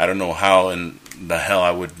 I don't know how in the hell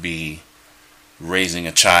I would be raising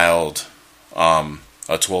a child, a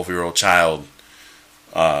 12-year-old child,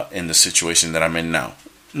 in the situation that I'm in now.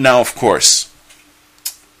 Now, of course,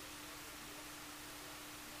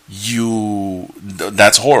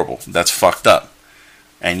 that's horrible. That's fucked up.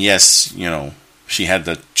 And yes, you know, she had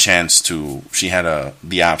the chance to, she had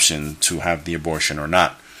the option to have the abortion or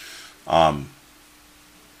not.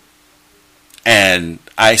 And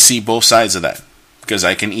I see both sides of that, because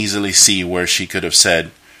I can easily see where she could have said,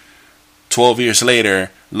 12 years later,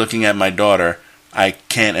 looking at my daughter, I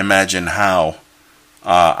can't imagine how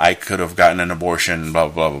I could have gotten an abortion, blah,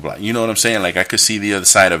 blah, blah, blah. You know what I'm saying? Like, I could see the other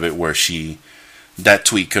side of it where that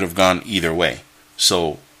tweet could have gone either way.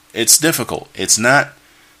 So, it's difficult. It's not,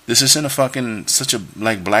 this isn't such a,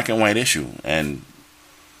 like, black and white issue. And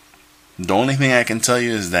the only thing I can tell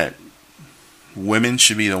you is that women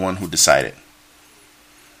should be the one who decide it.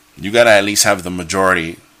 You gotta at least have the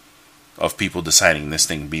majority of people deciding this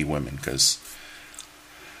thing be women, because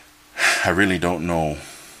I really don't know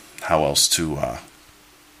how else to,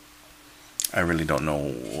 I really don't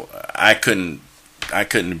know. I couldn't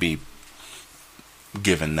be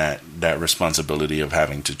given that responsibility of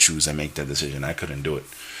having to choose and make that decision. I couldn't do it.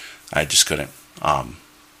 I just couldn't. And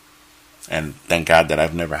thank God that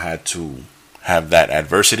I've never had to have that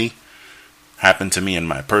adversity happen to me in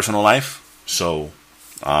my personal life. So,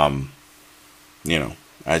 you know,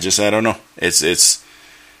 I don't know. It's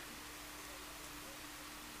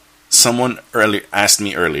someone asked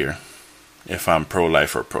me earlier if I'm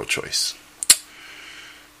pro-life or pro-choice.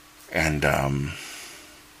 And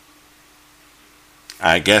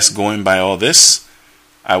I guess going by all this,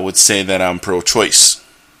 I would say that I'm pro-choice,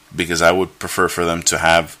 because I would prefer for them to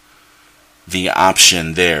have the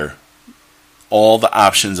option there, all the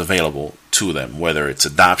options available to them, whether it's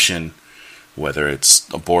adoption, whether it's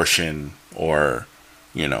abortion, or,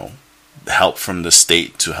 you know, help from the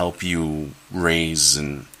state to help you raise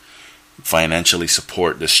and financially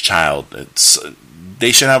support this child.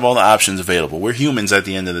 They should have all the options available. We're humans at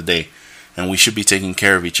the end of the day, and we should be taking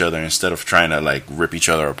care of each other instead of trying to, like, rip each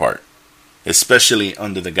other apart, especially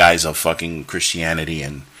under the guise of fucking Christianity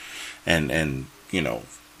and you know,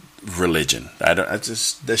 religion.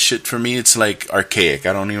 That shit for me, it's like archaic.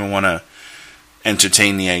 I don't even want to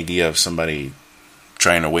entertain the idea of somebody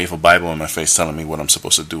trying to wave a Bible in my face telling me what I'm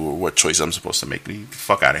supposed to do or what choice I'm supposed to make. Get the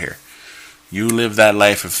fuck out of here. You live that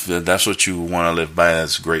life. If that's what you want to live by,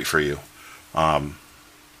 that's great for you.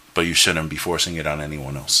 But you shouldn't be forcing it on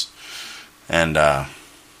anyone else. And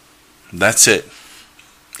that's it.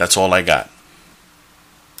 That's all I got.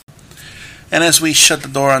 And as we shut the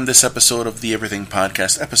door on this episode of the Everything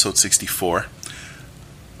Podcast, episode 64,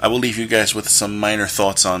 I will leave you guys with some minor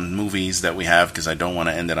thoughts on movies that we have, because I don't want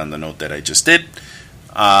to end it on the note that I just did.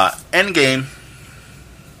 Endgame.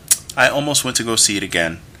 I almost went to go see it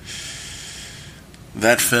again.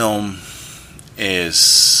 That film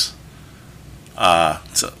is,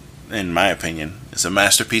 in my opinion, it's a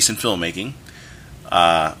masterpiece in filmmaking.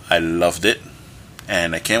 I loved it,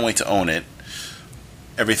 and I can't wait to own it.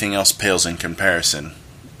 Everything else pales in comparison,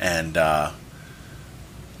 and the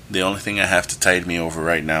only thing I have to tide me over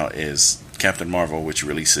right now is Captain Marvel, which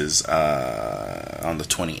releases on the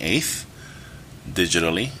 28th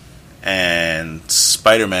digitally, and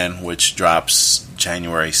Spider-Man, which drops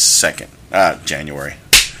July 2nd,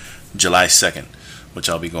 which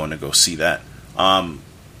I'll be going to go see that.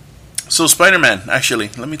 So Spider-Man, actually,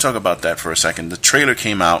 let me talk about that for a second. The trailer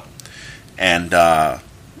came out, and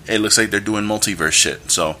it looks like they're doing multiverse shit.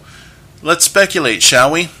 So let's speculate,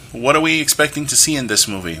 shall we? What are we expecting to see in this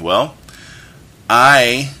movie? Well,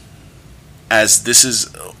 I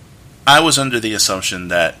was under the assumption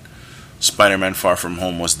that Spider-Man Far From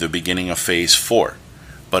Home was the beginning of Phase 4,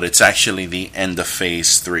 but it's actually the end of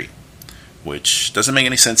Phase 3, which doesn't make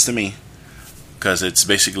any sense to me, because it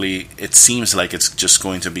seems like it's just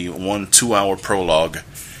going to be 2-hour prologue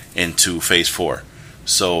into Phase 4.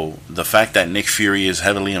 So the fact that Nick Fury is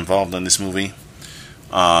heavily involved in this movie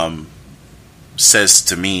says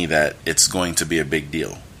to me that it's going to be a big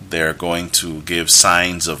deal. They're going to give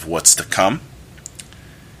signs of what's to come,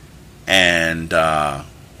 and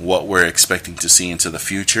what we're expecting to see into the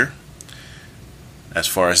future as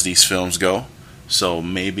far as these films go. So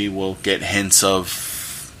maybe we'll get hints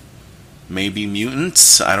of maybe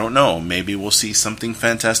mutants. I don't know. Maybe we'll see something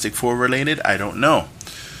Fantastic Four related. I don't know.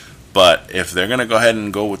 But if they're going to go ahead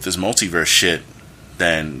and go with this multiverse shit,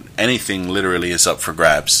 then anything literally is up for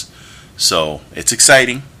grabs. So it's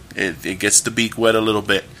exciting. It gets the beak wet a little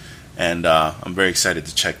bit. And I'm very excited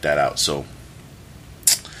to check that out. So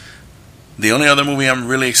the only other movie I'm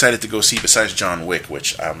really excited to go see besides John Wick,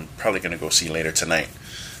 which I'm probably going to go see later tonight,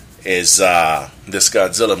 is this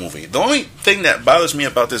Godzilla movie. The only thing that bothers me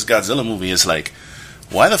about this Godzilla movie is, like,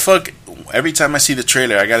 why the fuck every time I see the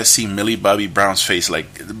trailer I gotta see Millie Bobby Brown's face?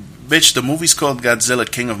 Like, bitch, the movie's called Godzilla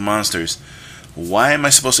King of Monsters. Why am I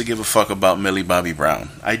supposed to give a fuck about Millie Bobby Brown?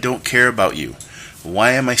 I don't care about you.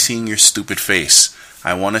 Why am I seeing your stupid face?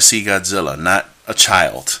 I want to see Godzilla, not a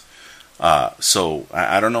child. So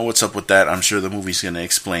I don't know what's up with that. I'm sure the movie's going to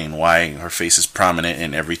explain why her face is prominent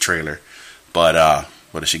in every trailer. But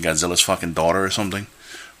what is she, Godzilla's fucking daughter or something?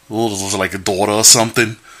 Oh, like a daughter or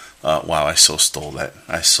something. Wow, I so stole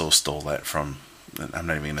that. From. I'm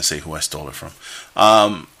not even going to say who I stole it from.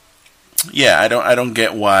 Yeah, I don't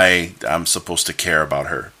get why I'm supposed to care about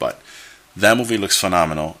her, but that movie looks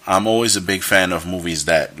phenomenal. I'm always a big fan of movies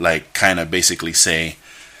that, like, kind of basically say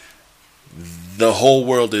the whole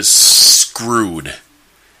world is screwed,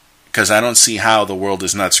 because I don't see how the world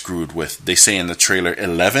is not screwed with, they say in the trailer,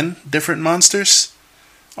 11 different monsters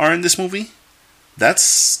are in this movie.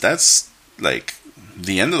 That's like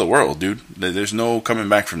the end of the world, dude. There's no coming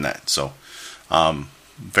back from that. So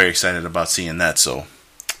very excited about seeing that. So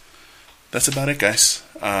that's about it, guys.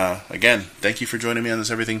 Again, thank you for joining me on this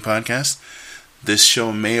Everything Podcast. This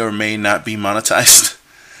show may or may not be monetized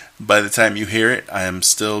by the time you hear it. I am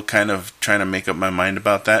still kind of trying to make up my mind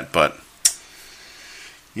about that, but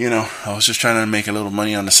you know, I was just trying to make a little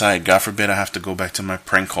money on the side. God forbid I have to go back to my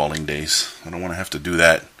prank calling days. I don't want to have to do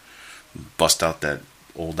that. Bust out that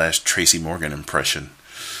old ass Tracy Morgan impression.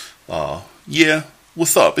 Yeah,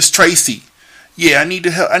 what's up? It's Tracy. Yeah, I need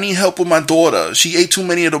help with my daughter. She ate too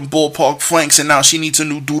many of them ballpark flanks and now she needs a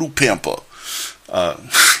new doodle pamper. I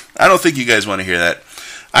don't think you guys want to hear that.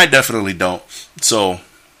 I definitely don't. So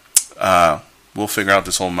we'll figure out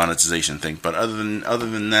this whole monetization thing. But other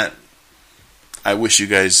than that, I wish you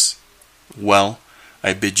guys well.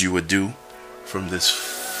 I bid you adieu from this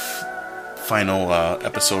final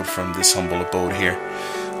episode from this humble abode here.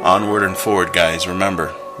 Onward and forward, guys.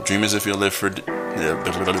 Remember, dream as if you'll live forever.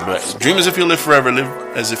 Live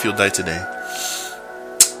as if you'll die today.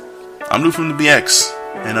 I'm Lou from the BX,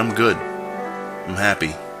 and I'm good. I'm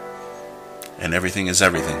happy, and everything is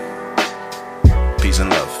everything. Peace and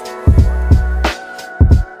love.